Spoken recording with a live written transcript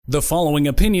The following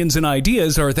opinions and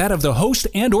ideas are that of the host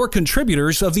and or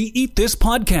contributors of the Eat This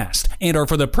podcast and are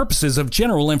for the purposes of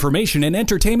general information and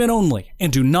entertainment only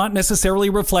and do not necessarily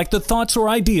reflect the thoughts or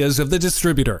ideas of the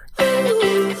distributor.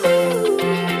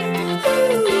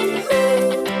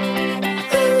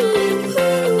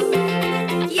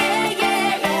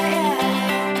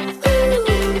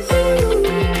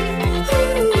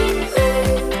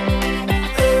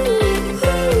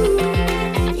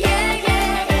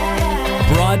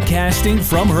 Broadcasting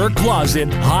from her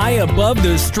closet high above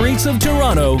the streets of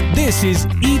Toronto, this is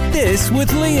Eat This with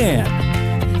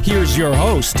Leanne. Here's your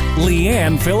host,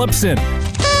 Leanne Phillipson.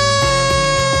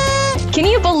 Can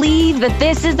you believe that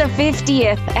this is the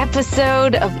 50th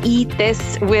episode of Eat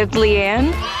This with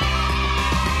Leanne?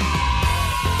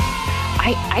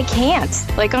 I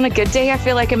can't. Like, on a good day, I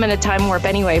feel like I'm in a time warp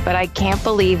anyway, but I can't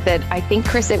believe that. I think,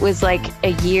 Chris, it was like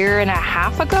a year and a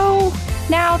half ago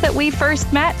now that we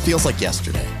first met. Feels like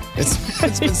yesterday.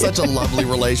 It's been such a lovely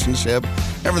relationship.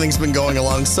 Everything's been going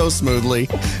along so smoothly.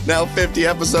 Now 50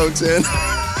 episodes in.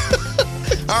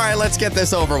 All right, let's get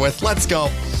this over with. Let's go.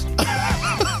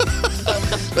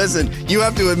 Listen, you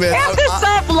have to admit, You have to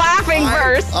stop laughing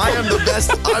first.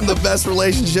 I'm the best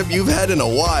relationship you've had in a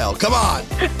while. Come on.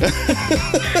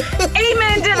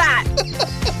 Amen to that.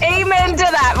 Amen to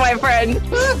that, my friend.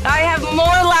 I have more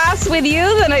laughs with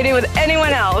you than I do with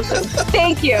anyone else.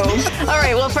 Thank you. All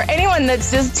right, well, for anyone that's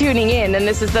just tuning in, and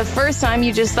this is the first time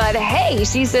you just thought, hey,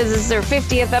 she says this is her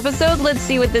 50th episode, let's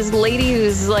see what this lady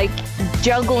who's like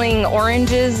juggling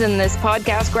oranges in this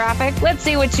podcast graphic, let's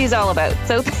see what she's all about.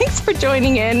 So thanks for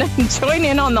joining in. Join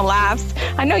in on the laughs.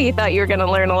 I know you thought you were going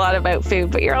to learn a lot about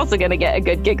food, but you're also going to get a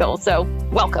good giggle. So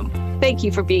welcome. Thank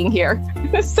you for being here.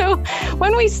 So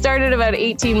when we started about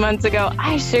 18 months ago,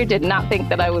 I sure did not think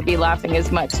that I would be laughing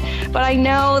as much. But I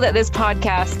know that this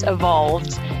podcast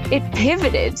evolved. It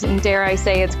pivoted, and dare I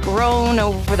say it's grown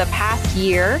over the past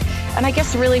year. And I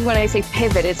guess really when I say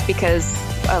pivot, it's because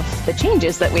of the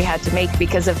changes that we had to make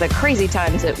because of the crazy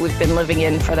times that we've been living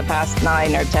in for the past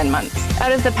 9 or 10 months.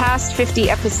 Out of the past 50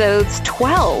 episodes,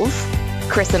 12,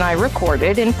 Chris and I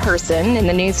recorded in person in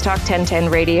the News Talk 1010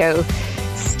 radio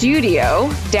studio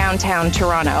downtown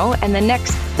Toronto, and the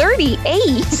next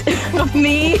 38 of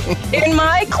me in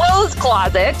my clothes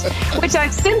closet, which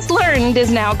I've since learned is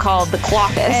now called the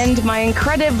Cloffice, and my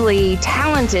incredibly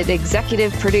talented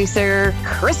executive producer,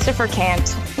 Christopher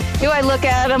Kant, who I look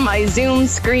at on my Zoom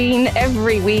screen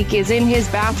every week, is in his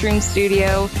bathroom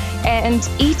studio. And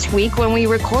each week when we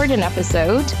record an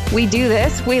episode, we do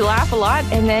this, we laugh a lot,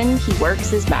 and then he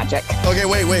works his magic. Okay,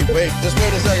 wait. Just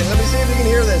wait a second. Let me see if you can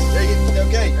hear this.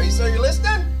 Okay, are you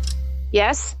listening?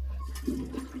 Yes?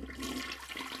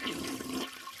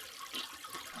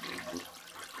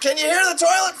 Can you hear the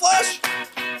toilet flush?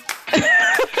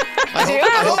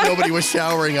 I hope nobody was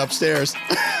showering upstairs.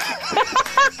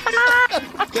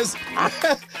 Because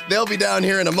they'll be down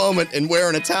here in a moment and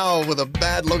wearing a towel with a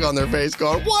bad look on their face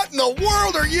going, what in the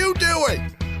world are you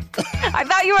doing? I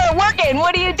thought you were working.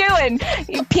 What are you doing?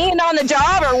 You peeing on the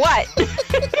job or what?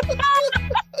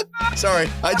 Sorry,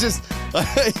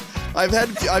 I've had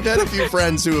a few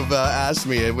friends who have asked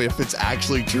me if it's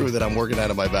actually true that I'm working out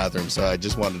of my bathroom, so I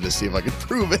just wanted to see if I could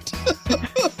prove it.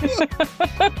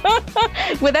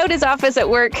 Without his office at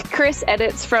work, Chris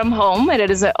edits from home, and it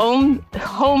is his own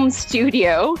home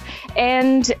studio.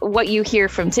 And what you hear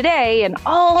from today and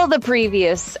all the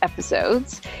previous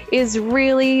episodes is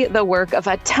really the work of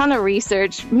a ton of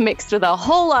research mixed with a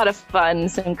whole lot of fun,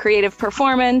 some creative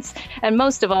performance, and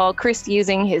most of all, Chris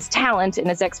using his talent and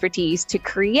his expertise to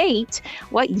create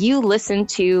what you listen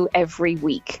to every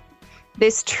week.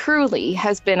 This truly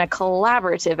has been a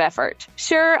collaborative effort.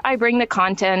 Sure, I bring the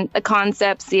content, the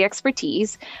concepts, the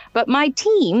expertise, but my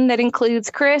team that includes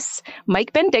Chris,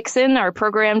 Mike Ben-Dixon, our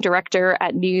program director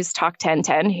at News Talk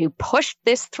 1010, who pushed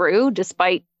this through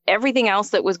despite everything else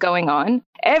that was going on,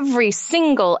 every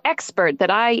single expert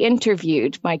that I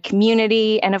interviewed, my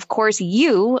community, and of course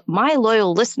you, my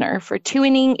loyal listener, for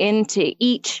tuning into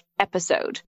each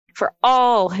episode. For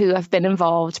all who have been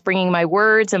involved, bringing my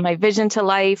words and my vision to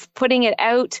life, putting it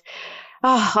out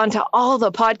onto all the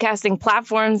podcasting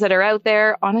platforms that are out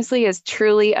there, honestly is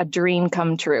truly a dream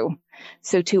come true.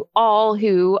 So to all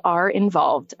who are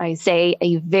involved, I say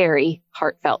a very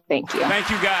heartfelt thank you. Thank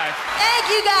you, guys. Thank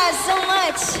you guys so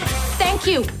much. Thank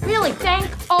you. Really, thank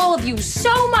all of you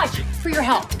so much for your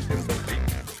help.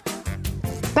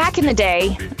 Back in the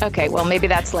day, okay, well, maybe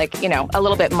that's like, a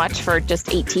little bit much for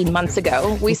just 18 months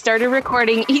ago, we started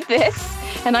recording Eat This,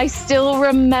 and I still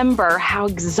remember how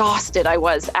exhausted I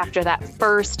was after that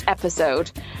first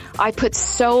episode. I put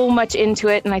so much into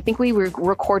it, and I think we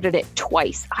recorded it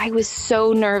twice. I was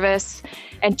so nervous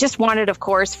and just wanted, of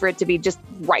course, for it to be just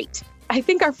right. I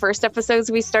think our first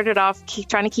episodes, we started off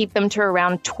trying to keep them to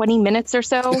around 20 minutes or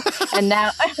so. And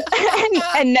now,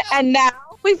 and now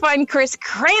we find Chris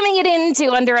cramming it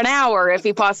into under an hour if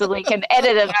he possibly can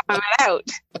edit enough of it out.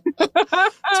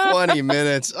 20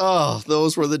 minutes. Oh,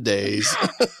 those were the days.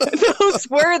 Those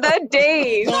were the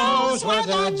days. Those were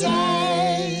the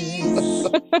days.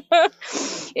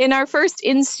 In our first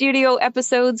in-studio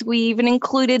episodes, we even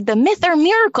included the myth or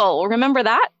miracle. Remember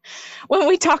that? When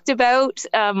we talked about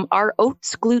our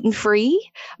oats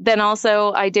gluten-free. Then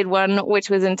also I did one which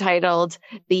was entitled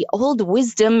The Old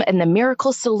Wisdom and the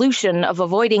Miracle Solution of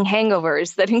Avoiding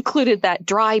Hangovers, that included that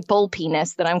dry bull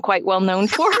penis that I'm quite well known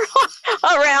for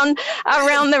around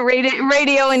the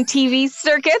radio and TV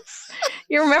circuits.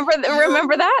 You remember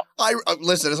that?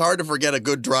 Listen, it's hard to forget a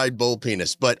good dried bull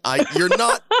penis, but you're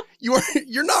not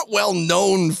well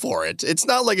known for it. It's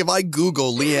not like if I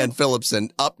Google Leanne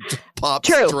Phillipson, up pops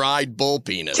dried bull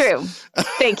penis. True.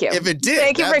 Thank you. If it did,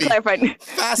 thank you for clarifying.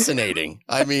 Fascinating.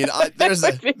 I mean,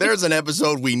 there's an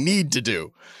episode we need to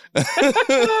do.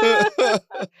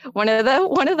 One of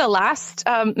the last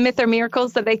myth or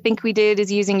miracles that I think we did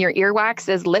is using your earwax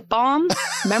as lip balm.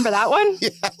 Remember that one?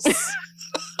 Yes.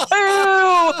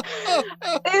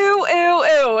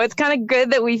 Ew. It's kind of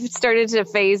good that we've started to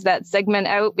phase that segment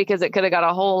out, because it could have got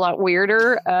a whole lot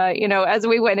weirder, as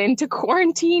we went into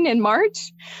quarantine in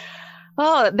March.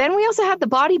 Oh, then we also had the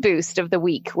body boost of the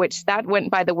week, which that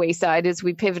went by the wayside as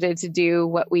we pivoted to do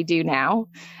what we do now.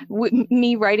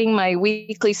 Me writing my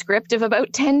weekly script of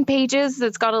about 10 pages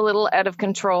that's got a little out of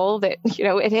control, that,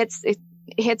 it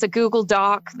hits a Google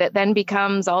Doc that then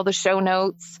becomes all the show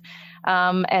notes.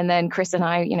 And then Chris and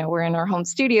I, we're in our home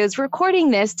studios recording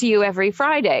this to you every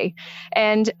Friday.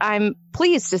 And I'm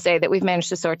pleased to say that we've managed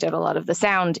to sort out a lot of the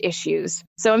sound issues.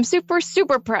 So I'm super,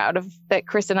 super proud of that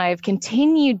Chris and I have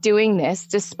continued doing this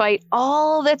despite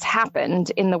all that's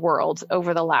happened in the world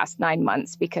over the last 9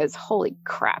 months, because holy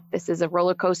crap, this is a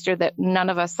roller coaster that none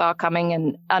of us saw coming,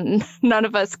 and none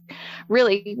of us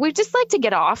really, we just like to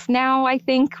get off now, I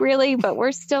think, really, but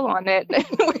we're still on it. I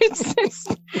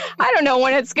don't know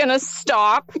when it's going to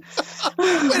stop. Wait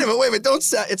a minute.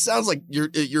 It sounds like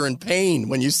you're in pain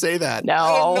when you say that.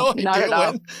 No, not at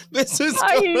all. This is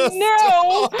I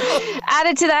know.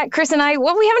 Added to that, Chris and I,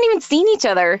 we haven't even seen each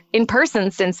other in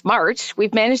person since March.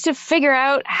 We've managed to figure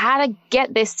out how to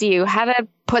get this to you, how to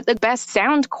put the best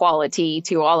sound quality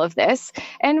to all of this,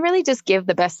 and really just give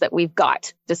the best that we've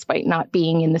got, despite not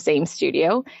being in the same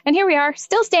studio. And here we are,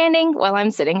 still standing. Well,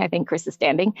 I'm sitting. I think Chris is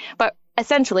standing. But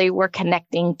essentially, we're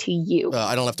connecting to you.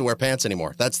 I don't have to wear pants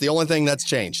anymore. That's the only thing that's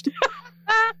changed.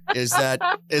 Is that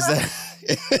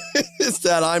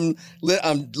I'm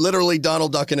literally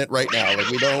Donald Ducking it right now. Like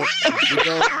we don't.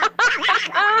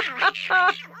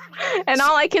 And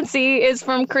all I can see is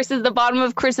from the bottom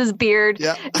of Chris's beard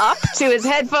up to his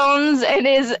headphones and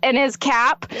his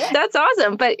cap. Yeah. That's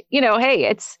awesome. But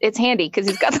hey, it's handy because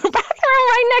he's got the bathroom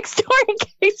right next door in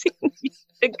case he needs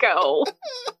to go.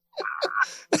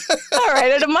 All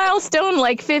right, at a milestone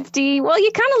like 50, well,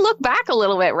 you kind of look back a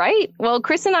little bit, right? Well,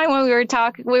 Chris and I, when we were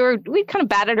talking, we kind of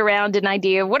batted around an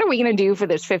idea of what are we going to do for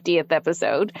this 50th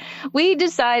episode. We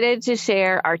decided to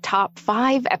share our top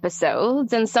 5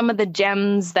 episodes and some of the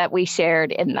gems that we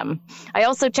shared in them. I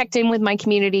also checked in with my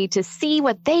community to see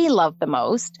what they love the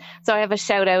most. So I have a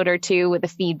shout out or two with the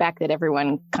feedback that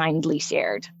everyone kindly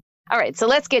shared. All right, so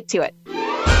let's get to it.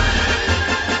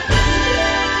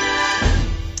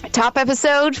 Top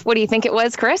episode, what do you think it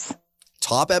was, Chris?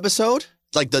 Top episode?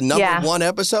 Like the number one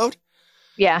episode?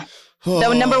 Yeah.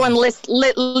 The number one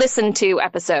listen to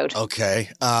episode. Okay.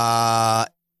 It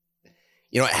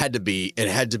had to be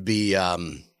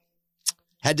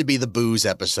the Booze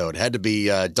episode. It had to be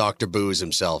Dr. Booze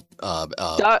himself.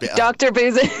 Dr.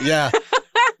 Booze. Yeah.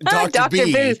 Dr.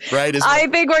 B, Booze. Right? I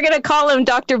think we're going to call him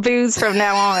Dr. Booze from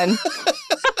now on.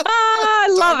 I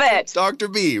love it. Dr.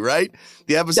 B, right?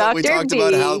 The episode we talked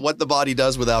about what the body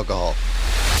does with alcohol.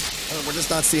 We're just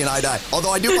not seeing eye to eye.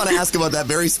 Although I do want to ask about that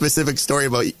very specific story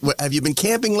about, have you been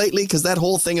camping lately? Because that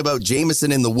whole thing about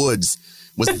Jameson in the woods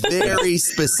was very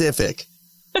specific.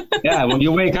 Yeah, when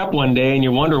you wake up one day and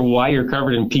you wonder why you're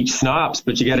covered in peach schnapps,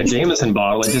 but you got a Jameson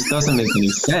bottle, it just doesn't make any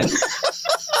sense.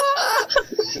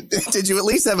 Did you at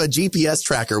least have a GPS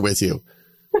tracker with you?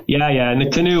 Yeah, and the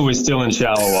canoe was still in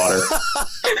shallow water.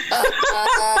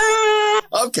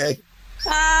 Okay.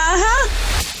 Uh-huh.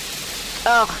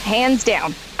 Oh, hands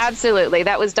down. Absolutely.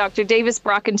 That was Dr. Davis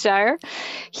Brockenshire.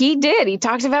 He did. He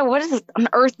talked about what on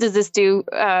earth does this do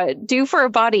for a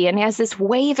body? And he has this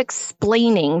way of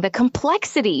explaining the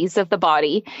complexities of the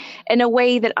body in a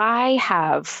way that I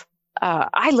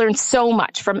learned so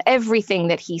much from everything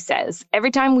that he says. Every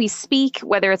time we speak,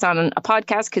 whether it's on a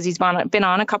podcast, because he's been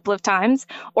on a couple of times,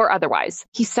 or otherwise.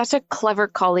 He's such a clever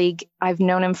colleague. I've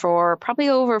known him for probably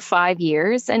over 5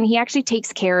 years, and he actually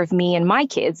takes care of me and my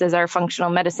kids as our functional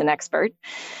medicine expert.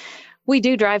 We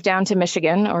do drive down to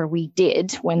Michigan, or we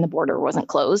did when the border wasn't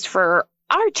closed, for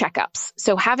our checkups.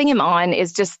 So having him on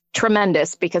is just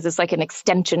tremendous because it's like an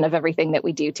extension of everything that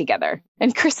we do together.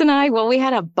 And Chris and I, well, we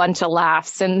had a bunch of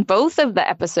laughs in both of the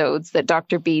episodes that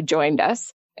Dr. B joined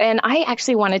us. And I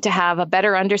actually wanted to have a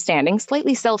better understanding,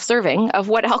 slightly self-serving, of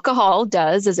what alcohol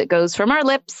does as it goes from our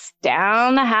lips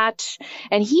down the hatch.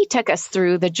 And he took us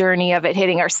through the journey of it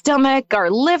hitting our stomach,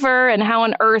 our liver, and how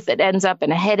on earth it ends up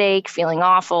in a headache, feeling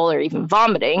awful, or even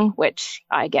vomiting, which,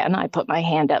 again, I put my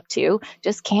hand up to.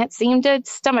 Just can't seem to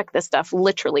stomach this stuff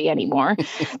literally anymore.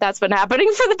 That's been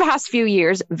happening for the past few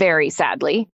years, very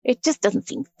sadly. It just doesn't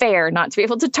seem fair not to be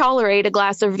able to tolerate a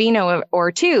glass of vino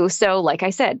or two. So, like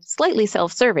I said, slightly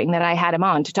self-serving that I had him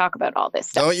on to talk about all this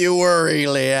stuff. Don't you worry,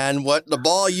 Leanne. The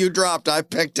ball you dropped, I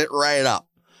picked it right up.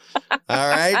 All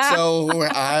right, so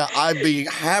I'd be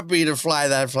happy to fly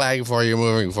that flag for you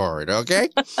moving forward, okay?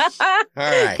 All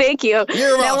right. Thank you.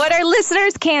 You're welcome. Now, what our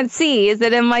listeners can't see is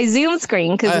that in my Zoom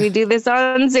screen, because we do this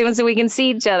on Zoom so we can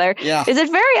see each other, is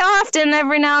it very often,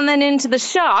 every now and then, into the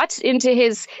shot, into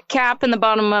his cap and the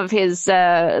bottom of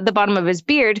his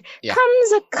beard,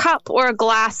 comes a cup or a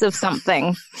glass of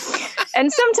something.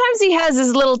 And sometimes he has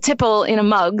his little tipple in a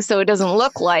mug, so it doesn't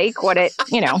look like what it,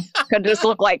 could just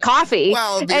look like coffee.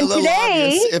 Well, it'd be a little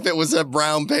obvious if it was a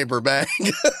brown paper bag.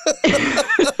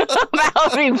 That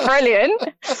would be brilliant.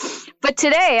 But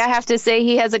today, I have to say,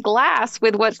 he has a glass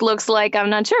with what looks like, I'm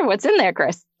not sure what's in there,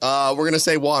 Chris. We're going to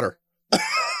say water.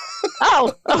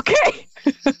 Oh, okay.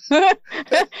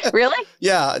 Really?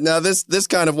 Yeah. Now, this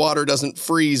kind of water doesn't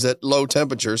freeze at low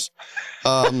temperatures.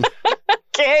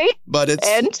 Okay. But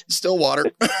it's still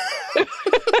water.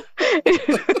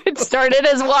 It started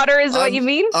as water is what you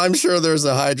mean? I'm sure there's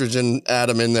a hydrogen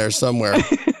atom in there somewhere.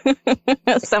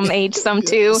 Some H, some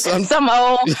 2, some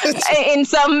O,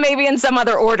 maybe in some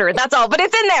other order. That's all. But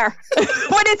it's in there.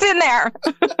 But it's in there.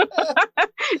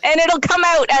 And it'll come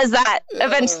out as that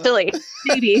eventually.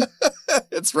 Maybe.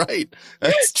 That's right.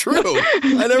 That's true.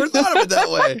 I never thought of it that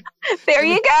way. There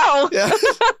you go. Yeah.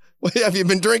 Well, have you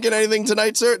been drinking anything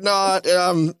tonight, sir? No,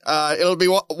 it'll be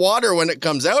water when it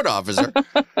comes out, officer.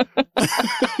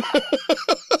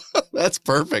 That's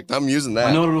perfect. I'm using that.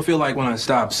 I know what it'll feel like when I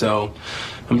stop, so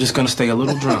I'm just going to stay a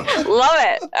little drunk. Love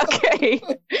it. Okay.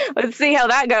 Let's see how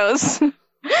that goes.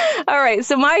 All right.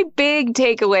 So my big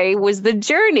takeaway was the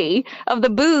journey of the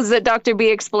booze that Dr. B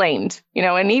explained,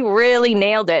 and he really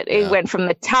nailed it. It went from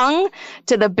the tongue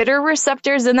to the bitter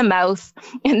receptors in the mouth,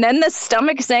 and then the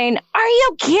stomach saying, "Are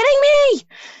you kidding me?"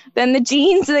 Then the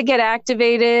genes that get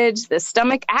activated, the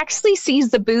stomach actually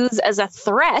sees the booze as a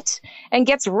threat and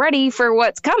gets ready for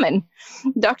what's coming.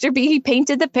 Dr. B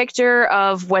painted the picture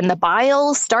of when the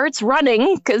bile starts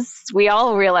running, because we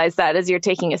all realize that as you're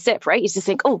taking a sip, right? You just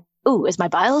think, oh, is my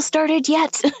bile started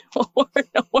yet?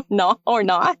 or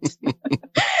not.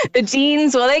 The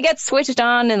genes, they get switched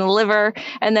on in the liver,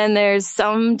 and then there's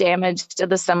some damage to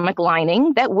the stomach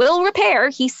lining that will repair.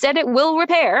 He said it will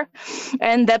repair,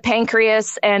 and the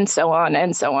pancreas, and so on,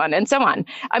 and so on, and so on.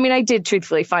 I mean, I did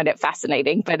truthfully find it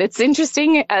fascinating, but it's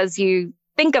interesting as you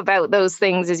think about those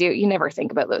things as you never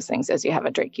think about those things as you have a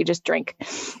drink. You just drink.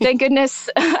 Thank goodness,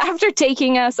 after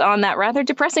taking us on that rather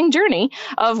depressing journey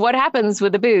of what happens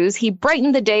with the booze, he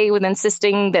brightened the day with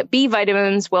insisting that B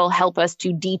vitamins will help us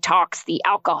to detox the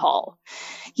alcohol.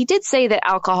 He did say that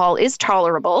alcohol is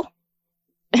tolerable,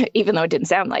 even though it didn't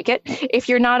sound like it, if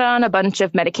you're not on a bunch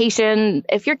of medication,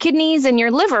 if your kidneys and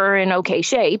your liver are in okay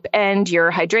shape and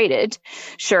you're hydrated,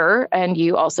 sure, and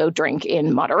you also drink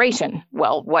in moderation.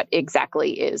 Well, what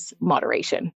exactly is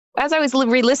moderation? As I was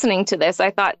re-listening to this,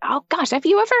 I thought, oh gosh, have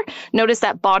you ever noticed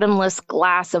that bottomless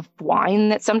glass of wine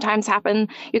that sometimes happens?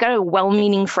 You got a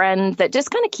well-meaning friend that just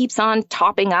kind of keeps on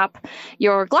topping up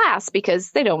your glass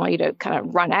because they don't want you to kind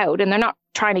of run out, and they're not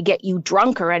trying to get you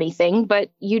drunk or anything,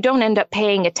 but you don't end up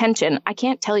paying attention. I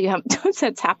can't tell you how many times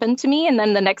that's happened to me. And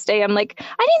then the next day I'm like,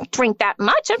 I didn't drink that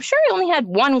much. I'm sure I only had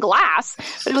one glass,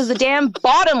 but it was a damn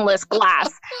bottomless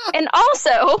glass. And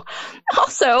also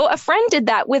a friend did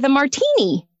that with a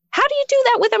martini. How do you do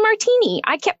that with a martini?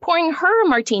 I kept pouring her a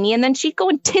martini and then she'd go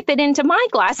and tip it into my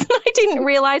glass and I didn't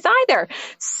realize either.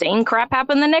 Same crap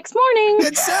happened the next morning.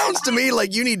 It sounds to me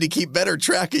like you need to keep better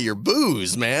track of your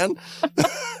booze, man.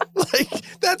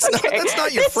 Like, that's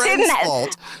not your friend's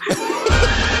fault.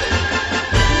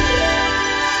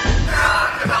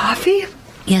 Coffee?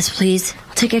 Yes, please.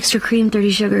 I'll take extra cream,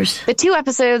 30 sugars. The 2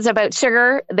 episodes about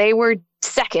sugar, they were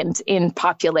second in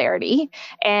popularity.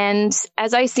 And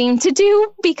as I seem to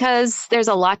do, because there's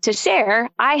a lot to share,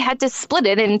 I had to split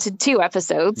it into 2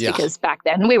 episodes because back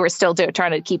then we were still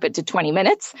trying to keep it to 20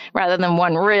 minutes rather than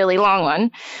one really long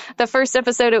one. The first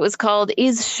episode, it was called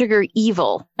Is Sugar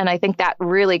Evil? And I think that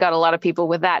really got a lot of people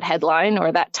with that headline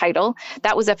or that title.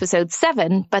 That was episode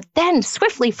 7, but then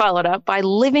swiftly followed up by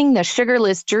Living the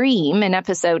Sugarless Dream in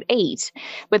episode 8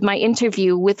 with my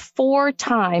interview with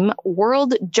 4-time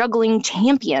world juggling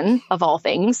champion of all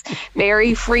things,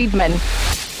 Barry Friedman.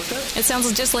 It sounds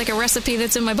just like a recipe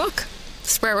that's in my book.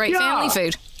 Sprout Right Family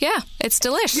Food. Yeah, it's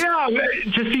delish. Yeah,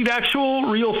 just eat actual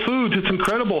real foods. It's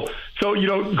incredible. So,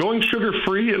 going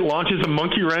sugar-free, it launches a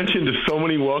monkey wrench into so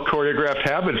many well-choreographed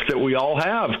habits that we all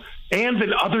have and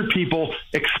that other people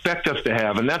expect us to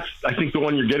have. And that's, I think, the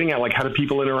one you're getting at, like, how do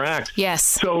people interact? Yes.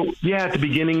 So, at the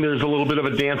beginning, there's a little bit of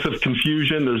a dance of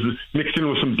confusion. There's mixed in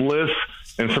with some bliss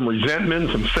and some resentment,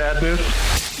 some sadness.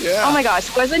 Yeah. Oh my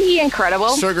gosh, wasn't he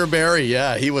incredible? Sugar Barry,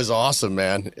 yeah, he was awesome,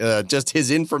 man. Just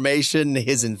his information,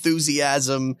 his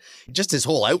enthusiasm, just his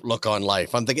whole outlook on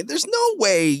life. I'm thinking, there's no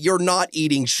way you're not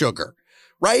eating sugar,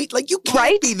 right? Like, you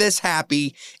can't be this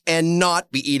happy and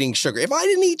not be eating sugar. If I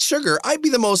didn't eat sugar, I'd be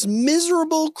the most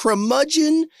miserable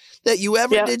curmudgeon that you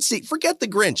ever did see. Forget the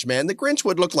Grinch, man. The Grinch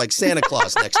would look like Santa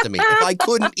Claus next to me if I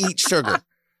couldn't eat sugar.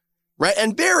 Right.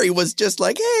 And Barry was just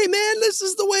like, hey, man, this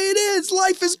is the way it is.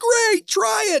 Life is great.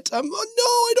 Try it. No,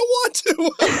 I don't want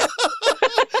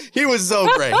to. He was so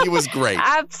great. He was great.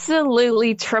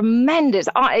 Absolutely tremendous.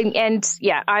 I'm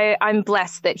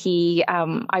blessed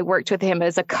that I worked with him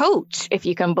as a coach, if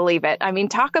you can believe it. I mean,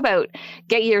 talk about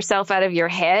get yourself out of your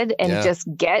head and just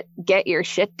get your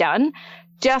shit done.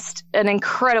 Just an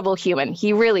incredible human.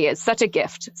 He really is such a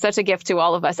gift to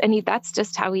all of us. And that's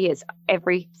just how he is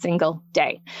every single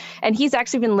day. And he's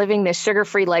actually been living this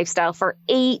sugar-free lifestyle for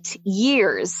 8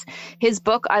 years. His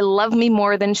book, I Love Me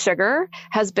More Than Sugar,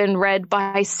 has been read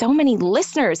by so many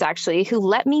listeners, actually, who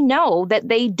let me know that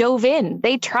they dove in.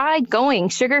 They tried going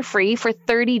sugar-free for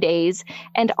 30 days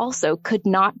and also could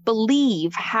not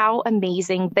believe how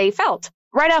amazing they felt.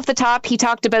 Right off the top, he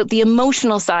talked about the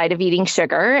emotional side of eating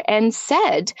sugar and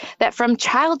said that from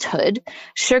childhood,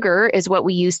 sugar is what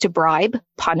we use to bribe,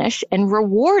 punish, and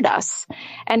reward us,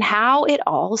 and how it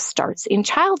all starts in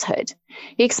childhood.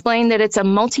 He explained that it's a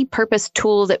multi-purpose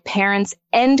tool that parents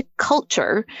and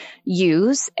culture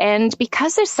use, and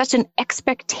because there's such an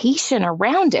expectation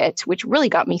around it, which really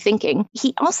got me thinking,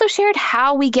 he also shared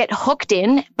how we get hooked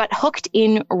in, but hooked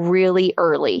in really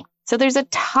early. So there's a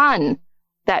ton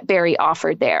that Barry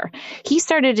offered there. He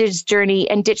started his journey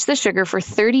and ditched the sugar for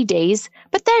 30 days,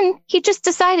 but then he just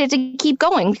decided to keep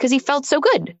going because he felt so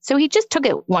good. So he just took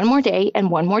it one more day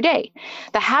and one more day.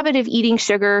 The habit of eating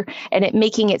sugar and it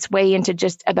making its way into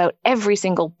just about every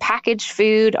single packaged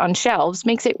food on shelves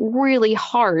makes it really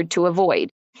hard to avoid.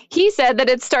 He said that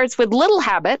it starts with little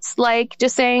habits like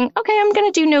just saying, okay, I'm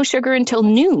going to do no sugar until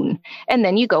noon. And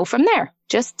then you go from there,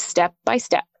 just step by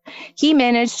step. He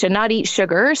managed to not eat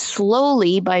sugar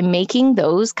slowly by making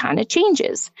those kind of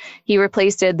changes. He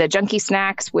replaced the junky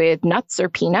snacks with nuts or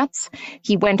peanuts.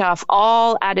 He went off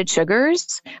all added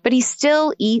sugars, but he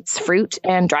still eats fruit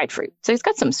and dried fruit. So he's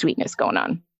got some sweetness going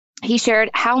on. He shared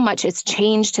how much it's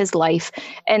changed his life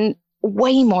and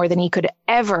way more than he could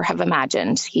ever have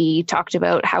imagined. He talked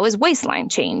about how his waistline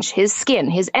changed, his skin,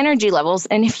 his energy levels,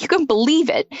 and if you can believe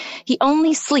it, he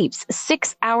only sleeps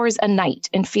 6 hours a night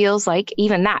and feels like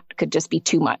even that could just be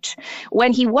too much.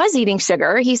 When he was eating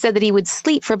sugar, he said that he would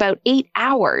sleep for about 8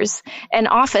 hours, and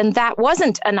often that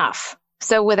wasn't enough.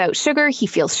 So without sugar, he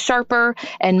feels sharper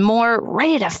and more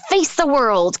ready to face the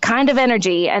world kind of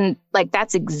energy. And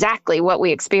that's exactly what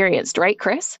we experienced, right,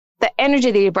 Chris? The energy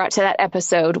that he brought to that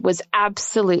episode was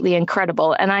absolutely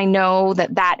incredible. And I know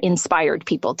that inspired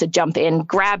people to jump in,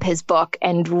 grab his book,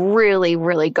 and really,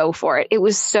 really go for it. It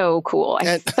was so cool.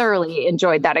 I thoroughly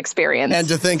enjoyed that experience. And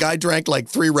to think I drank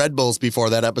 3 Red Bulls before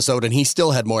that episode, and he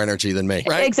still had more energy than me.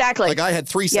 Right? Exactly. I had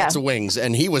 3 sets of wings,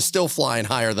 and he was still flying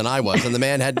higher than I was, and the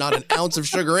man had not an ounce of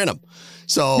sugar in him.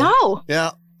 So, no.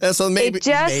 Yeah. So maybe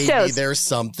shows. There's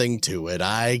something to it,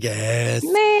 I guess.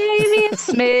 Maybe a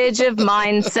smidge of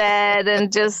mindset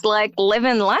and just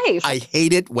living life. I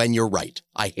hate it when you're right.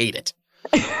 I hate it.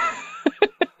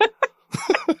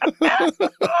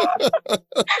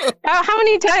 How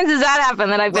many times has that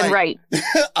happened that I've been right?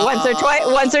 Once or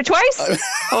twice?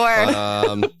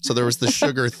 Or so there was the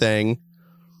sugar thing.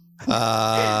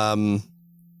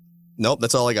 Nope,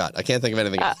 that's all I got. I can't think of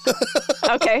anything else.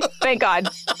 Okay, thank God.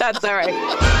 That's all right.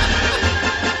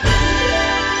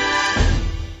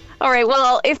 All right,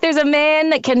 well, if there's a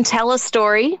man that can tell a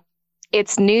story,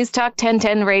 it's News Talk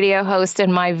 1010 radio host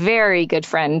and my very good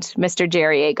friend, Mr.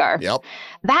 Jerry Agar. Yep.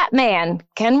 That man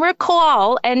can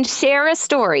recall and share a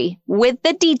story with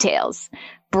the details,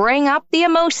 bring up the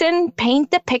emotion,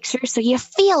 paint the picture so you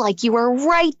feel like you were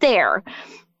right there.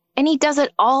 And he does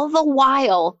it all the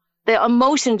while. The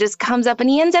emotion just comes up and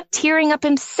he ends up tearing up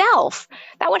himself.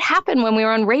 That would happen when we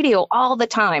were on radio all the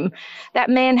time. That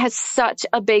man has such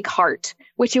a big heart,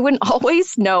 which you wouldn't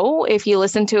always know if you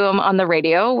listen to him on the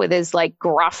radio with his like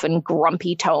gruff and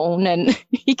grumpy tone. And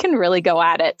he can really go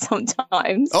at it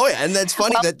sometimes. Oh, yeah. And that's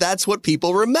funny that's what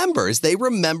people remember is they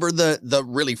remember the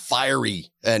really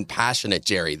fiery and passionate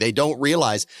Jerry. They don't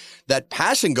realize that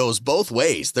passion goes both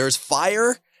ways. There's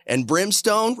fire and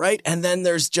brimstone, right? And then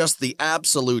there's just the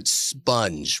absolute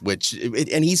sponge,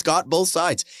 and he's got both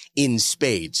sides in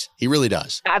spades. He really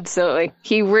does. Absolutely.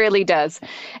 He really does.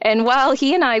 And while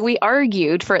he and we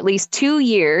argued for at least 2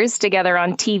 years together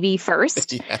on TV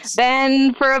first, yes.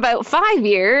 Then for about 5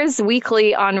 years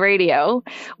weekly on radio,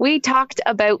 we talked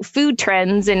about food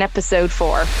trends in episode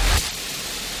 4.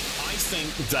 I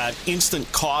think that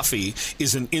instant coffee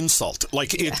is an insult.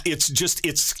 Like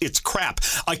it's crap.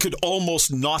 I could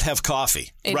almost not have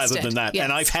coffee rather than that. Yes.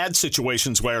 And I've had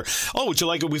situations where, would you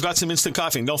like it? We've got some instant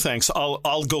coffee. No, thanks.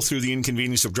 I'll go through the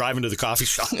inconvenience of driving to the coffee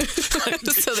shop so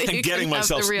that you getting can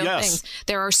myself have the real things.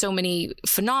 There are so many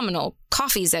phenomenal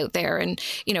coffees out there, and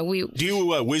Do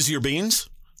you whiz your beans,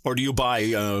 or do you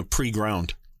buy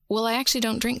pre-ground? Well, I actually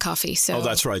don't drink coffee, so... Oh,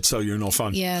 that's right. So you're no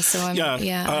fun. Yeah, so I'm...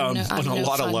 on a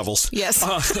lot of levels. Yes.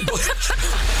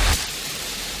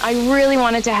 I really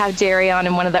wanted to have Jerry on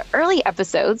in one of the early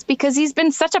episodes because he's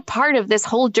been such a part of this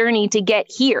whole journey to get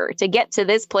here, to get to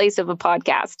this place of a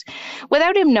podcast.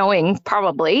 Without him knowing,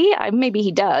 probably, maybe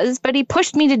he does, but he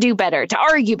pushed me to do better, to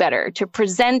argue better, to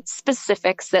present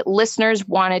specifics that listeners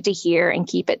wanted to hear and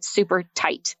keep it super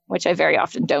tight, which I very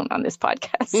often don't on this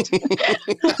podcast.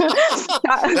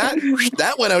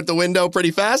 that went out the window pretty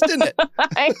fast, didn't it?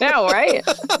 I know, right?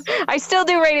 I still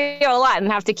do radio a lot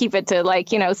and have to keep it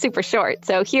to super short.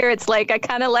 So here it's like I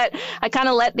kind of let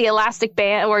the elastic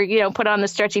band or put on the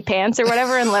stretchy pants or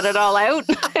whatever and let it all out.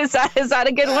 Is that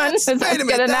a good one? Is that a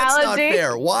good analogy? That's not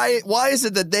fair. Why is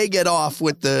it that they get off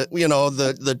with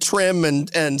the trim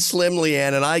and slim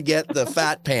Leanne and I get the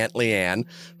fat pant Leanne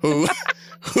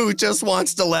who just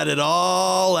wants to let it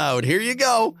all out? Here you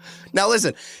go. Now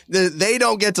listen, they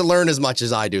don't get to learn as much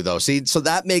as I do though. See, so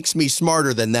that makes me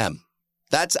smarter than them.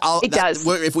 Does.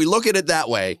 If we look at it that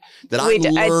way, that I'm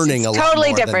learning a lot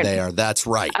more than they are. That's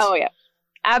right. Oh, yeah.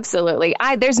 Absolutely.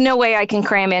 There's no way I can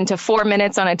cram into 4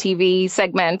 minutes on a TV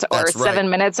segment or 7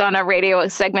 minutes on a radio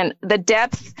segment, the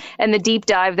depth and the deep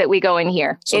dive that we go in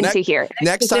here.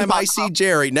 Next time I see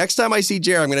Jerry,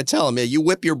 I'm going to tell him, you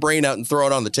whip your brain out and throw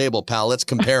it on the table, pal. Let's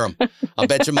compare them. I'll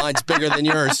bet you mine's bigger than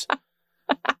yours.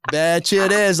 Bet you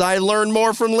it is. I learned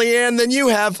more from Leanne than you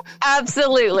have.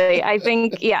 Absolutely. I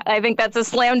think that's a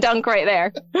slam dunk right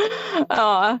there.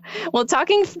 Well,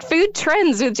 talking food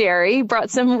trends with Jerry brought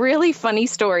some really funny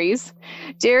stories.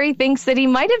 Jerry thinks that he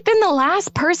might have been the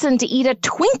last person to eat a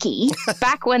Twinkie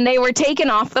back when they were taken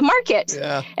off the market.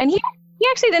 Yeah. And he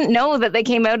actually didn't know that they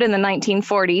came out in the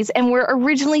 1940s and were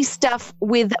originally stuffed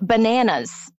with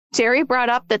bananas. Jerry brought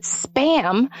up that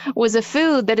Spam was a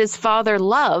food that his father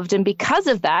loved, and because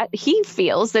of that, he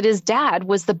feels that his dad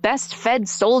was the best fed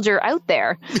soldier out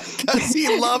there. Because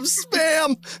he loves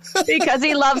Spam. Because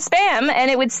he loves Spam, and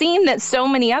it would seem that so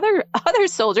many other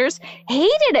soldiers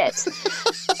hated it.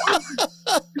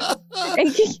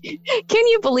 And can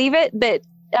you believe it that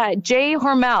Jay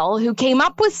Hormel, who came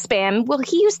up with Spam,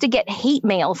 he used to get hate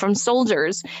mail from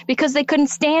soldiers because they couldn't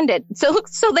stand it. So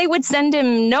they would send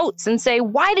him notes and say,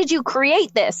 "Why did you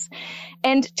create this?"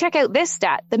 And check out this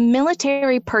stat. The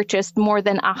military purchased more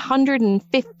than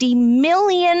 150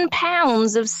 million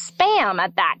pounds of Spam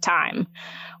at that time.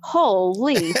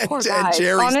 Holy, poor guys.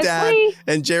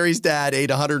 Jerry's dad ate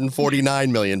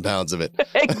 149 million pounds of it.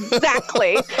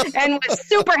 Exactly. And was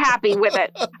super happy with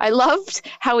it. I loved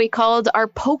how he called our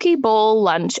poke bowl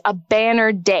lunch a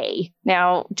banner day.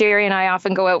 Now, Jerry and I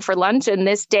often go out for lunch, and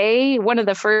this day, one of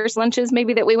the first lunches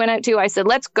maybe that we went out to, I said,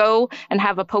 let's go and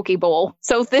have a poke bowl.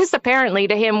 So this apparently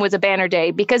to him was a banner day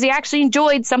because he actually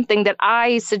enjoyed something that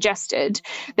I suggested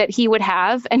that he would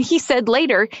have. And he said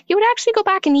later he would actually go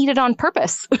back and eat it on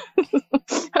purpose.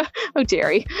 Oh,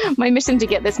 Jerry, my mission to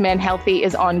get this man healthy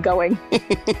is ongoing.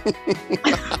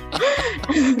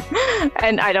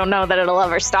 And I don't know that it'll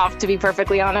ever stop, to be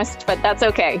perfectly honest, but that's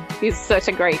okay. He's such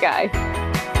a great guy.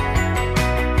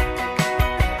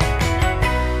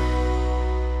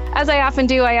 As I often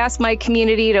do, I ask my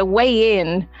community to weigh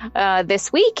in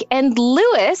this week. And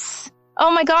Lewis,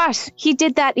 oh my gosh, he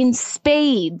did that in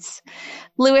spades.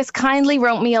 Lewis kindly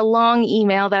wrote me a long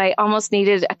email that I almost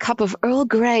needed a cup of Earl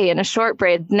Grey and a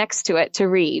shortbread next to it to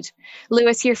read.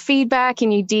 Lewis, your feedback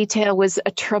and your detail was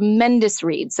a tremendous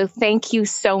read. So thank you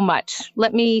so much.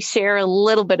 Let me share a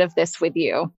little bit of this with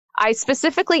you. I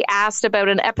specifically asked about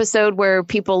an episode where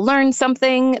people learned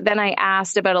something. Then I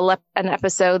asked about an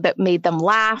episode that made them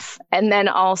laugh, and then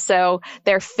also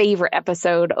their favorite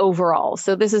episode overall.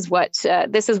 So this is what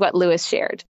Lewis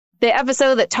shared. The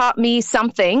episode that taught me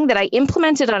something that I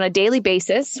implemented on a daily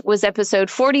basis was episode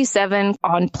 47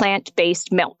 on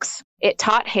plant-based milks. It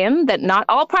taught him that not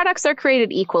all products are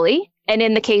created equally. And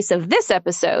in the case of this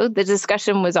episode, the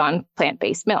discussion was on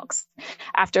plant-based milks.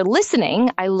 After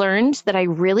listening, I learned that I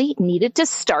really needed to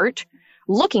start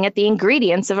looking at the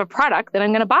ingredients of a product that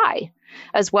I'm going to buy,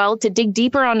 as well to dig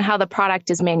deeper on how the product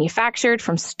is manufactured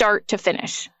from start to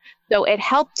finish. So it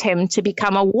helped him to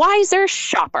become a wiser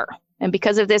shopper. And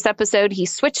because of this episode, he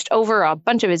switched over a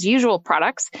bunch of his usual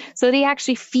products so that he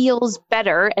actually feels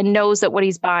better and knows that what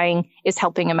he's buying is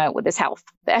helping him out with his health.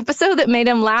 The episode that made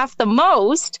him laugh the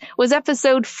most was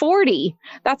episode 40.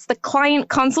 That's the client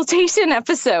consultation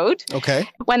episode. Okay.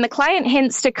 When the client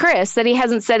hints to Chris that he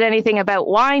hasn't said anything about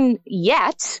wine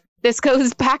yet, this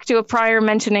goes back to a prior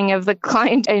mentioning of the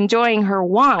client enjoying her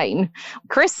wine.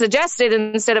 Chris suggested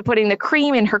instead of putting the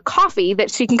cream in her coffee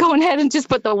that she can go ahead and just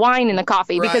put the wine in the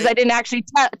coffee because I didn't actually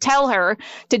tell her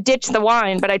to ditch the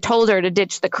wine, but I told her to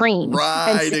ditch the cream.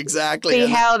 Right, exactly. See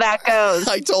how that goes.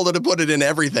 I told her to put it in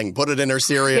everything. Put it in her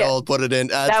cereal, put it in...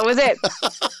 that was it.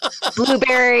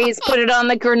 Blueberries, put it on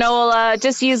the granola.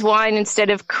 Just use wine instead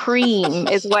of cream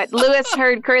is what Lewis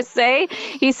heard Chris say.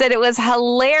 He said it was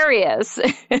hilarious.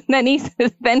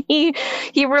 Then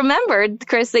he remembered,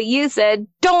 Chris, that you said,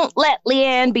 don't let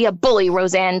Leanne be a bully,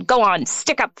 Roseanne. Go on,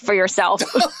 stick up for yourself.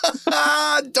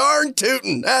 Darn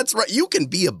tootin'. That's right. You can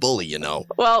be a bully, you know.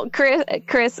 Well,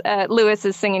 Lewis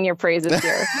is singing your praises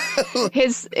here.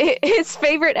 His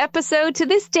favorite episode to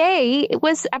this day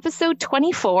was episode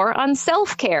 24 on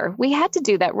self-care. We had to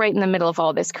do that right in the middle of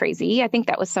all this crazy. I think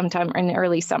that was sometime in the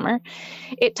early summer.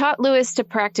 It taught Lewis to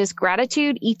practice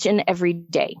gratitude each and every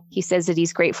day. He says that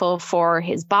he's grateful for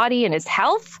his body and his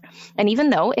health. And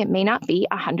even though it may not be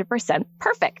 100%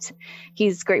 perfect,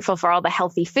 he's grateful for all the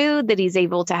healthy food that he's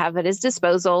able to have at his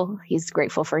disposal. He's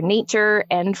grateful for nature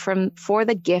and for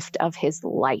the gift of his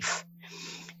life.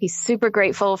 He's super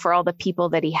grateful for all the people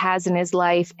that he has in his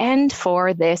life and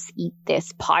for this Eat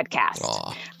This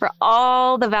podcast, for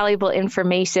all the valuable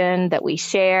information that we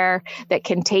share that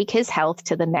can take his health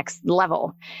to the next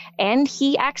level. And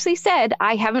he actually said,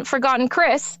 I haven't forgotten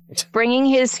Chris bringing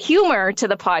his humor to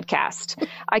the podcast.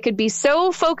 I could be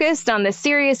so focused on the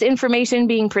serious information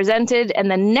being presented, and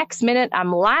the next minute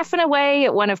I'm laughing away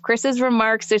at one of Chris's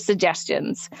remarks or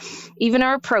suggestions. Even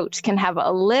our approach can have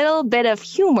a little bit of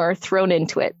humor thrown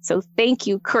into it. So thank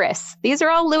you, Chris. These are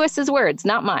all Lewis's words,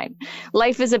 not mine.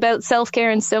 Life is about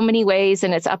self-care in so many ways,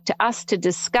 and it's up to us to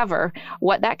discover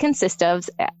what that consists of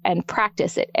and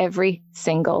practice it every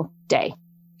single day.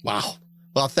 Wow.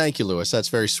 Well, thank you, Lewis. That's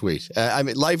very sweet. I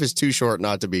mean, life is too short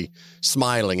not to be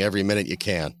smiling every minute you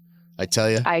can. I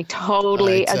tell you. I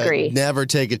totally agree. Never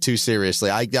take it too seriously.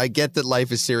 I get that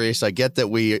life is serious. I get that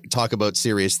we talk about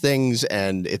serious things,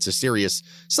 and it's a serious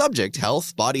subject: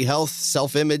 health, body health,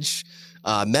 self-image,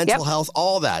 mental health,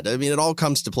 all that. I mean, it all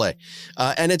comes to play.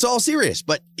 And it's all serious.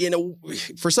 But, you know,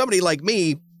 for somebody like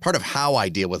me, part of how I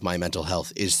deal with my mental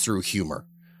health is through humor.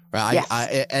 Right.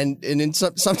 Yes.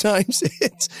 Sometimes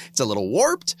it's a little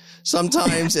warped.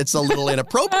 Sometimes it's a little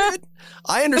inappropriate.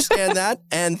 I understand that.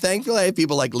 And thankfully, I have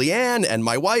people like Leanne and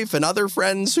my wife and other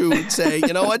friends who would say,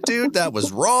 you know what, dude, that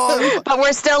was wrong. But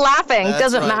we're still laughing.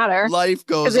 Doesn't matter. Life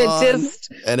goes on.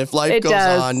 And if life goes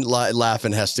on,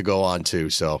 laughing has to go on, too.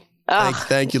 So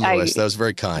thank you, Lewis. That was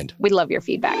very kind. We love your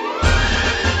feedback.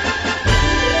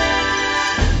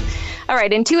 All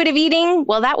right, intuitive eating.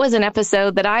 Well, that was an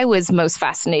episode that I was most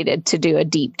fascinated to do a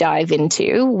deep dive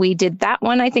into. We did that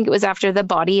one, I think it was after the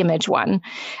body image one.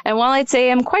 And while I'd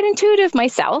say I'm quite intuitive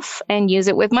myself and use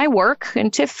it with my work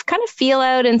and to kind of feel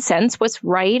out and sense what's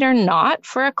right or not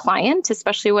for a client,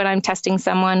 especially when I'm testing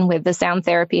someone with the sound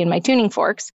therapy and my tuning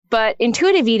forks. But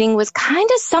intuitive eating was kind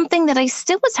of something that I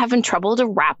still was having trouble to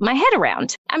wrap my head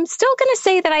around. I'm still going to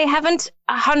say that I haven't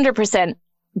 100%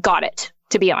 got it,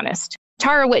 to be honest.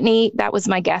 Tara Whitney, that was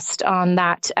my guest on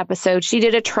that episode. She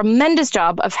did a tremendous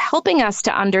job of helping us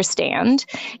to understand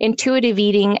intuitive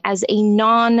eating as a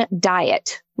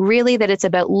non-diet, really that it's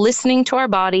about listening to our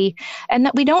body and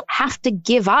that we don't have to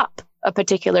give up a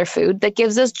particular food that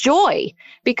gives us joy,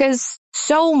 because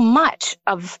so much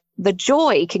of the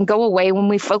joy can go away when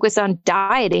we focus on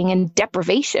dieting and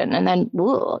deprivation. And then,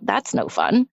 ooh, that's no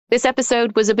fun. This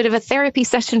episode was a bit of a therapy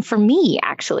session for me,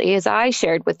 actually, as I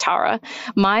shared with Tara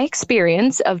my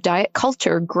experience of diet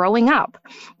culture growing up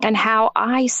and how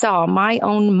I saw my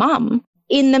own mom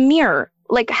in the mirror,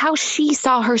 like how she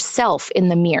saw herself in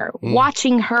the mirror,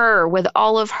 watching her with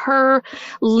all of her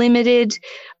limited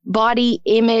body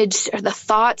image, the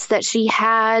thoughts that she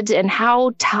had and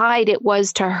how tied it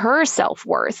was to her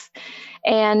self-worth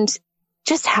and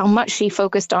just how much she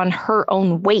focused on her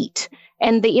own weight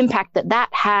and the impact that that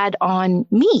had on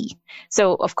me.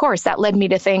 So, of course, that led me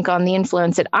to think on the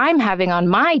influence that I'm having on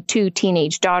my 2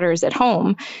 teenage daughters at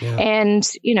home. Yeah. And,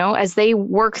 you know, as they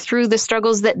work through the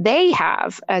struggles that they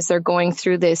have as they're going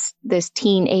through this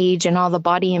teen age and all the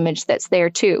body image that's there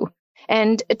too.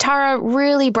 And Tara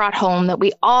really brought home that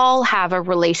we all have a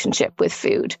relationship with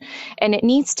food, and it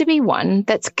needs to be one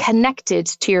that's connected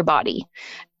to your body.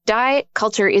 Diet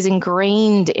culture is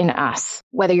ingrained in us,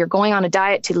 whether you're going on a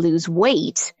diet to lose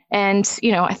weight. And,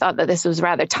 you know, I thought that this was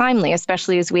rather timely,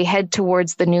 especially as we head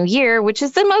towards the new year, which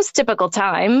is the most typical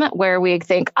time where we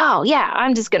think, oh, yeah,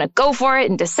 I'm just going to go for it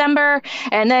in December.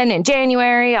 And then in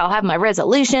January, I'll have my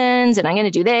resolutions and I'm going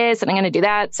to do this and I'm going to do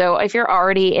that. So if you're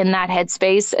already in that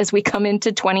headspace as we come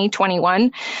into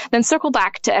 2021, then circle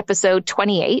back to episode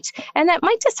 28. And that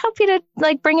might just help you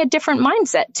to bring a different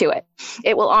mindset to it.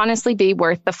 It will honestly be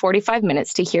worth the 45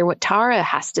 minutes to hear what Tara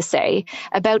has to say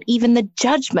about even the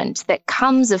judgment that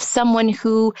comes of someone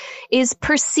who is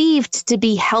perceived to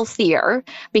be healthier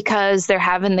because they're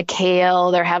having the kale,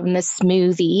 they're having the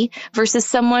smoothie, versus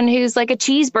someone who's like a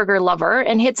cheeseburger lover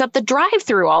and hits up the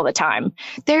drive-through all the time.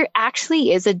 There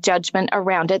actually is a judgment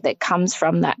around it that comes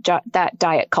from that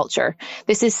diet culture.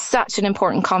 This is such an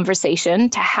important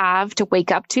conversation to have, to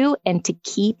wake up to, and to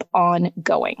keep on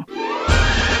going.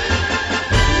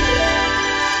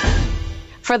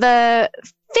 For the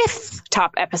 5th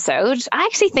top episode, I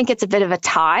actually think it's a bit of a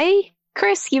tie.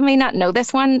 Chris, you may not know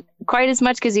this one quite as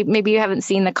much because maybe you haven't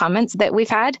seen the comments that we've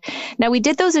had. Now, we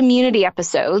did those immunity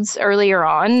episodes earlier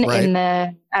on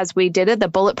as we did it, the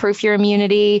bulletproof your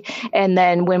immunity. And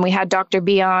then when we had Dr.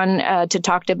 B on to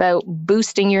talk about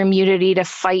boosting your immunity to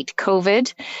fight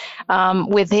COVID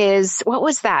with his, what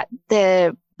was that?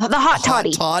 The hot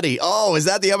toddy. Hot toddy. Oh, is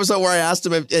that the episode where I asked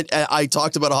him if I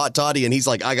talked about a hot toddy and he's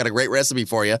like, I got a great recipe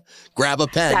for you. Grab a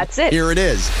pen. That's it. Here it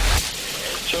is.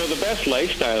 So the best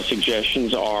lifestyle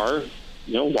suggestions are,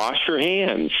 wash your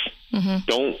hands.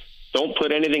 Mm-hmm. Don't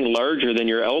put anything larger than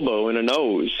your elbow in a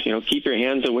nose. Keep your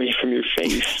hands away from your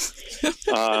face.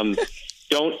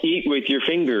 Don't eat with your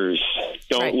fingers.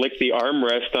 Don't lick the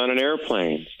armrest on an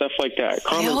airplane. Stuff like that.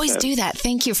 I always do that.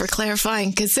 Thank you for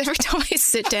clarifying, because every time I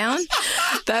sit down,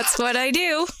 that's what I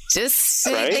do.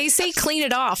 They say clean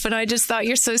it off, and I just thought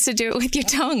you're supposed to do it with your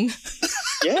tongue.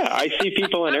 Yeah, I see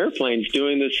people on airplanes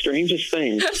doing the strangest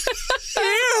things.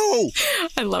 Ew!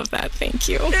 I love that. Thank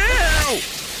you. Ew!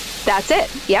 That's it.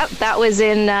 Yep. That was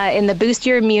in the Boost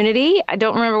Your Immunity. I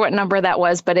don't remember what number that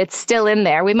was, but it's still in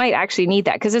there. We might actually need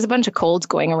that because there's a bunch of colds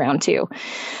going around too.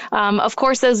 Of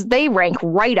course, they rank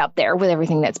right up there with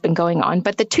everything that's been going on.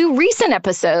 But the 2 recent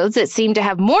episodes that seem to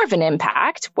have more of an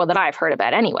impact, well, that I've heard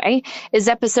about anyway, is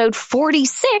episode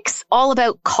 46, all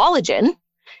about collagen,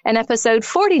 and episode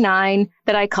 49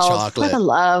 that I called For the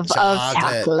Love of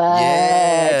Chocolate.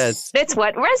 Yes. It's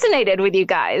what resonated with you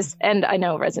guys. And I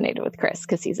know resonated with Chris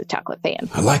because he's a chocolate fan.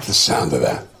 I like the sound of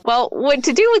that. Well, what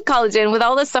to do with collagen, with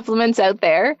all the supplements out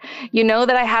there, you know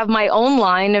that I have my own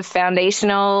line of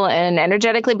foundational and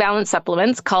energetically balanced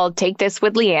supplements called Take This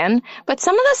with Leanne. But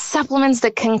some of the supplements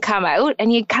that can come out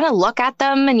and you kind of look at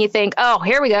them and you think, oh,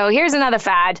 here we go. Here's another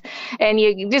fad. And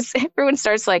everyone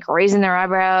starts like raising their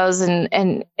eyebrows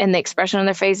and the expression on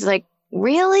their face is like,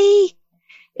 really?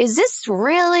 Is this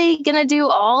really going to do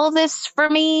all of this for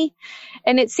me?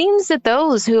 And it seems that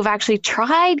those who have actually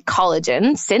tried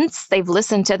collagen since they've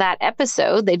listened to that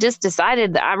episode, they just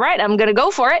decided, all right, I'm going to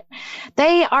go for it.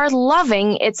 They are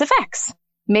loving its effects.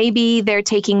 Maybe they're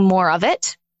taking more of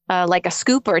it, like a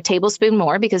scoop or a tablespoon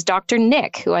more, because Dr.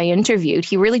 Nick, who I interviewed,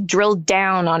 he really drilled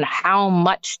down on how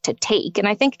much to take. And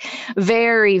I think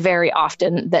very, very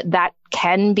often that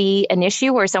can be an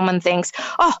issue where someone thinks,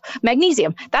 oh,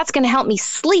 magnesium, that's going to help me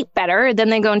sleep better. Then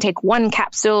they go and take one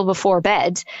capsule before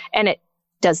bed and it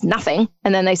does nothing.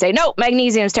 And then they say, no,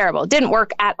 magnesium is terrible. It didn't work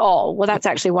at all. Well, that's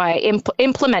actually why I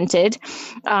implemented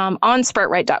on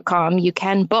spurtright.com. You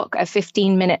can book a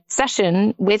 15-minute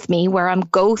session with me where I'm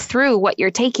go through what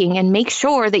you're taking and make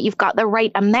sure that you've got the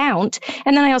right amount.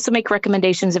 And then I also make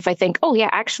recommendations if I think, oh, yeah,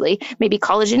 actually, maybe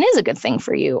collagen is a good thing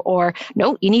for you. Or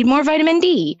no, you need more vitamin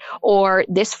D. Or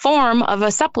this form of a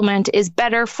supplement is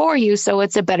better for you. So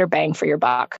it's a better bang for your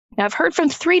buck. Now, I've heard from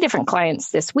 3 different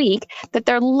clients this week that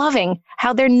they're loving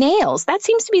how their nails, that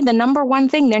seems to be the number one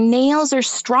thing. Their nails are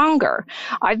stronger.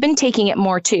 I've been taking it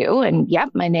more too. And yep,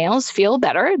 my nails feel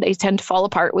better. They tend to fall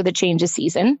apart with a change of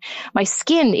season. My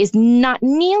skin is not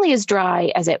nearly as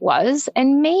dry as it was.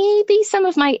 And maybe some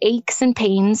of my aches and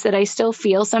pains that I still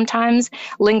feel sometimes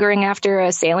lingering after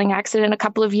a sailing accident a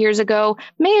couple of years ago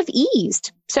may have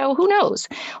eased. So who knows?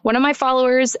 One of my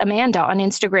followers, Amanda on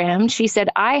Instagram, she said,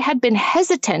 I had been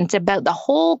hesitant about the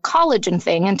whole collagen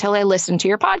thing until I listened to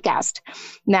your podcast.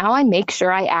 Now I make sure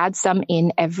I add some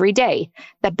in every day.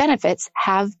 The benefits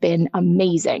have been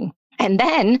amazing. And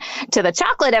then to the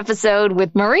chocolate episode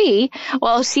with Marie,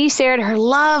 well, she shared her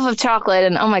love of chocolate.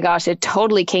 And oh my gosh, it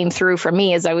totally came through for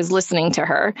me as I was listening to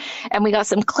her. And we got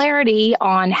some clarity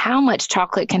on how much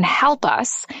chocolate can help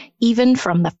us, even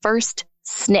from the first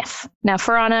sniff. Now,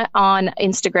 Farana on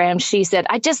Instagram, she said,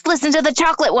 I just listened to the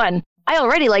chocolate one. I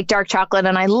already like dark chocolate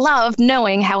and I love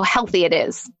knowing how healthy it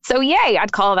is. So yay,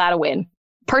 I'd call that a win.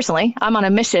 Personally, I'm on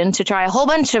a mission to try a whole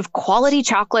bunch of quality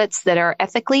chocolates that are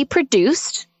ethically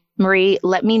produced. Marie,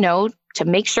 let me know to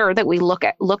make sure that we look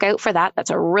out for that.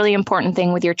 That's a really important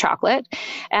thing with your chocolate.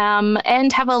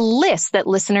 And have a list that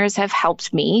listeners have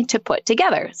helped me to put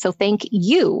together. So thank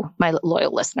you, my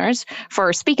loyal listeners,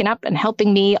 for speaking up and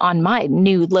helping me on my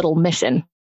new little mission.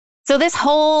 So this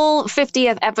whole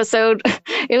 50th episode,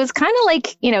 it was kind of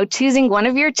like, choosing one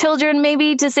of your children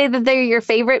maybe to say that they're your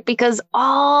favorite, because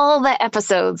all the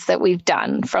episodes that we've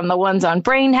done, from the ones on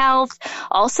brain health,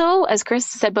 also, as Chris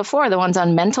said before, the ones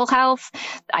on mental health,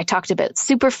 I talked about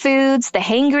superfoods, the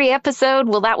hangry episode.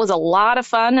 Well, that was a lot of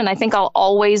fun. And I think I'll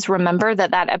always remember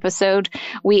that episode,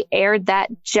 we aired that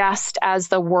just as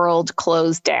the world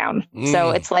closed down.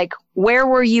 So it's like, where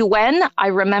were you when? I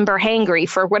remember hangry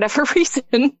for whatever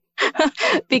reason.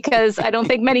 Because I don't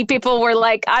think many people were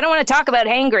like, I don't want to talk about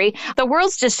hangry. The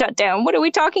world's just shut down. What are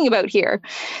we talking about here?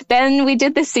 Then we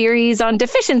did the series on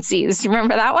deficiencies.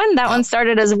 Remember that one? That one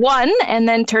started as 1 and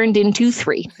then turned into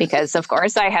 3 because, of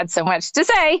course, I had so much to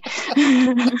say.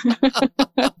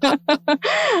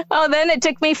 Oh, then it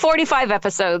took me 45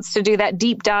 episodes to do that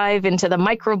deep dive into the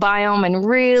microbiome and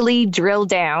really drill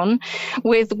down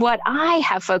with what I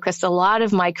have focused a lot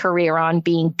of my career on,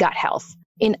 being gut health.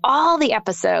 In all the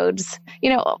episodes,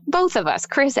 both of us,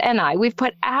 Chris and I, we've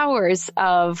put hours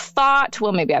of thought.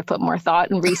 Well, maybe I've put more thought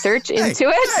and research into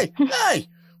it. Hey,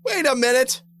 wait a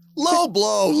minute. Low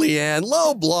blow, Leanne.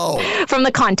 Low blow. From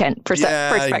the content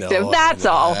perspective. That's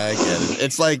all. I get it.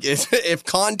 It's like if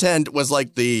content was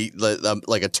like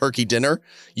like a turkey dinner,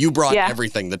 you brought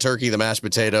everything. The turkey, the mashed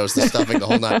potatoes, the stuffing, the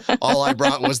whole nine. All I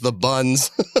brought was the buns.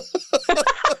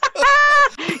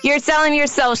 You're selling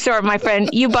yourself short, my friend.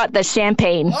 You bought the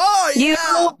champagne. Oh,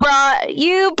 yeah.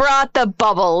 You brought the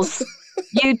bubbles.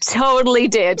 You totally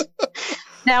did.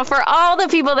 Now, for all the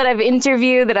people that I've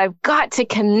interviewed that I've got to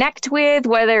connect with,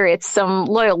 whether it's some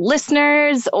loyal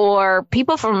listeners or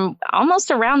people from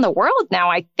almost around the world now,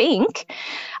 I think,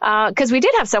 because we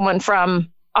did have someone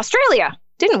from Australia,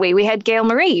 didn't we? We had Gail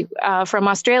Marie from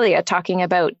Australia talking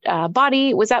about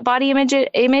body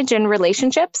image and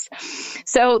relationships.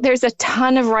 So there's a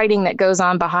ton of writing that goes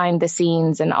on behind the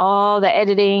scenes, and all the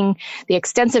editing, the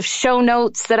extensive show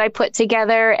notes that I put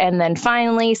together, and then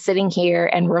finally sitting here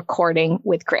and recording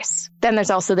with Chris. Then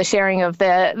there's also the sharing of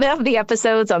the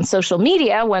episodes on social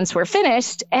media once we're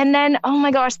finished. And then, oh my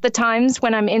gosh, the times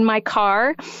when I'm in my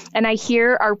car and I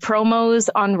hear our promos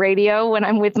on radio when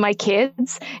I'm with my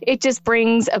kids, it just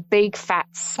brings a big fat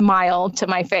smile to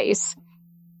my face.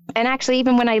 And actually,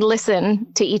 even when I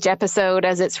listen to each episode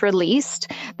as it's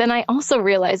released, then I also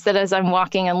realize that as I'm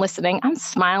walking and listening, I'm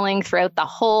smiling throughout the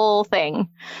whole thing.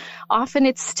 Often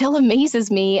it still amazes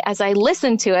me as I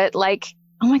listen to it, like,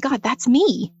 oh my God, that's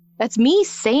me. That's me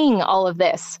saying all of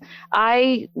this.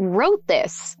 I wrote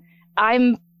this.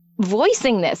 I'm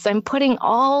voicing this. I'm putting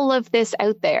all of this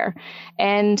out there.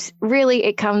 And really,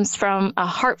 it comes from a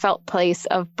heartfelt place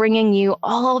of bringing you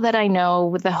all that I know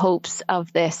with the hopes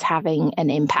of this having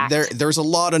an impact. There's a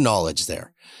lot of knowledge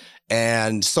there.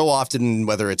 And so often,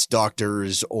 whether it's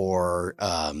doctors or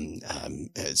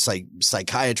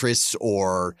psychiatrists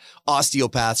or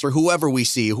osteopaths or whoever we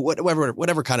see,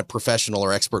 whatever kind of professional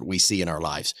or expert we see in our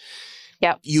lives,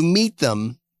 you meet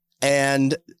them,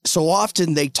 and so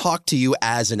often they talk to you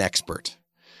as an expert.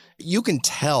 You can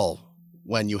tell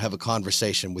when you have a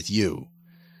conversation with you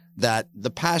that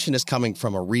the passion is coming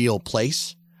from a real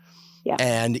place. Yeah.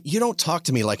 And you don't talk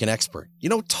to me like an expert. You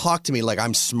don't talk to me like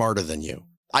I'm smarter than you.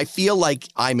 I feel like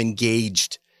I'm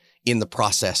engaged in the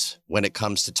process when it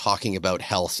comes to talking about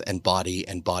health and body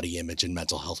image and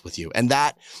mental health with you. And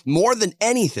that, more than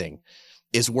anything,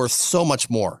 is worth so much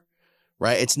more,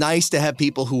 right? It's nice to have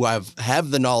people who have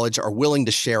the knowledge, are willing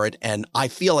to share it, and I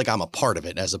feel like I'm a part of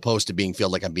it as opposed to feel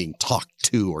like I'm being talked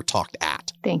to or talked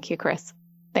at. Thank you, Chris.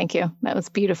 Thank you. That was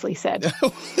beautifully said.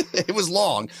 It was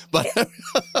long, but...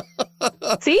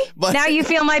 See? Now you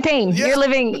feel my pain. Yeah. You're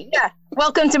living... Yeah.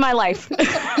 Welcome to my life.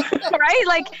 Right?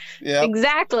 Like,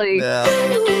 exactly. Yeah.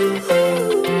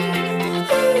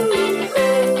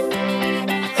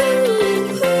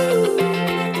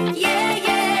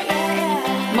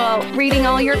 Well, reading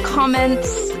all your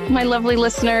comments, my lovely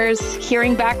listeners,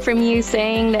 hearing back from you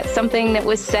saying that something that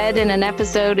was said in an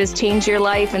episode has changed your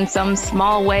life in some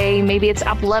small way. Maybe it's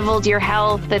up-leveled your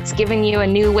health, that's given you a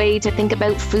new way to think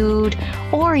about food,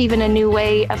 or even a new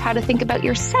way of how to think about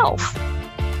yourself.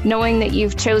 Knowing that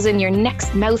you've chosen your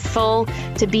next mouthful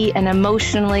to be an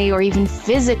emotionally or even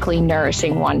physically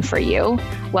nourishing one for you,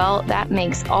 well, that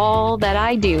makes all that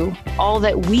I do, all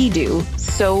that we do,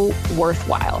 so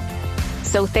worthwhile.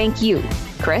 So thank you,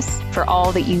 Chris, for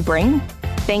all that you bring.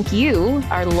 Thank you,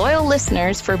 our loyal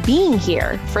listeners, for being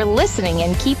here, for listening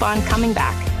and keep on coming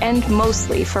back, and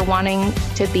mostly for wanting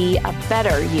to be a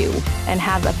better you and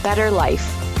have a better life.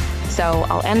 So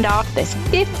I'll end off this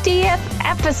 50th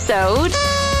episode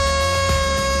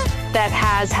that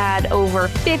has had over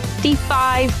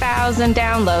 55,000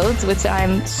 downloads, which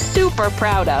I'm super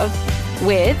proud of,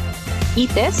 with Eat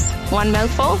This One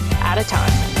Mouthful at a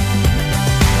Time.